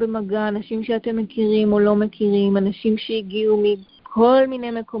איתם במגע, אנשים שאתם מכירים או לא מכירים, אנשים שהגיעו מכל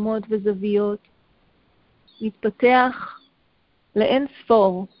מיני מקומות וזוויות, מתפתח לאין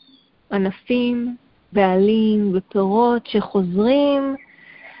ספור ענפים ועלים ופירות שחוזרים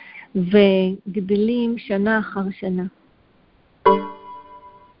וגדלים שנה אחר שנה.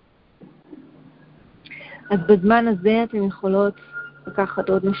 אז בזמן הזה אתם יכולות לקחת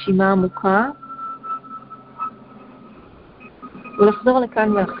עוד נשימה עמוקה ולחזור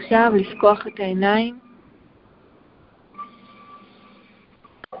לכאן ועכשיו, לפקוח את העיניים,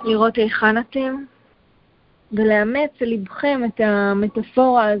 לראות היכן אתם ולאמץ ללבכם את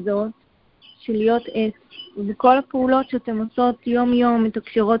המטאפורה הזאת של להיות עץ. וכל הפעולות שאתם עושות יום יום,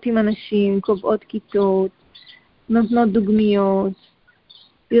 מתקשרות עם אנשים, קובעות כיתות, נותנות דוגמיות,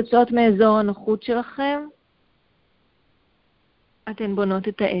 יוצאות מאזור הנוחות שלכם, אתן בונות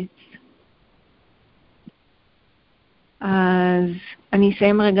את העץ. אז אני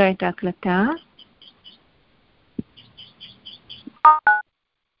אסיים רגע את ההקלטה.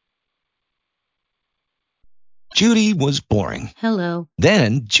 Judy was boring. Hello.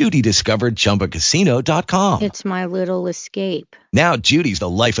 Then Judy discovered ChumbaCasino.com. It's my little escape. Now Judy's the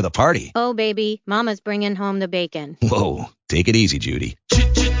life of the party. Oh, baby, mama's bringing home the bacon. Whoa, take it easy, Judy.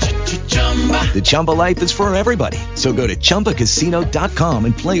 The Chumba life is for everybody. So go to ChumbaCasino.com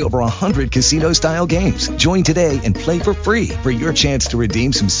and play over 100 casino-style games. Join today and play for free for your chance to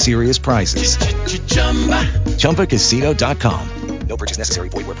redeem some serious prizes. ChumbaCasino.com. No purchase necessary.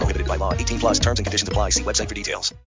 Void where prohibited by law. 18 plus terms and conditions apply. See website for details.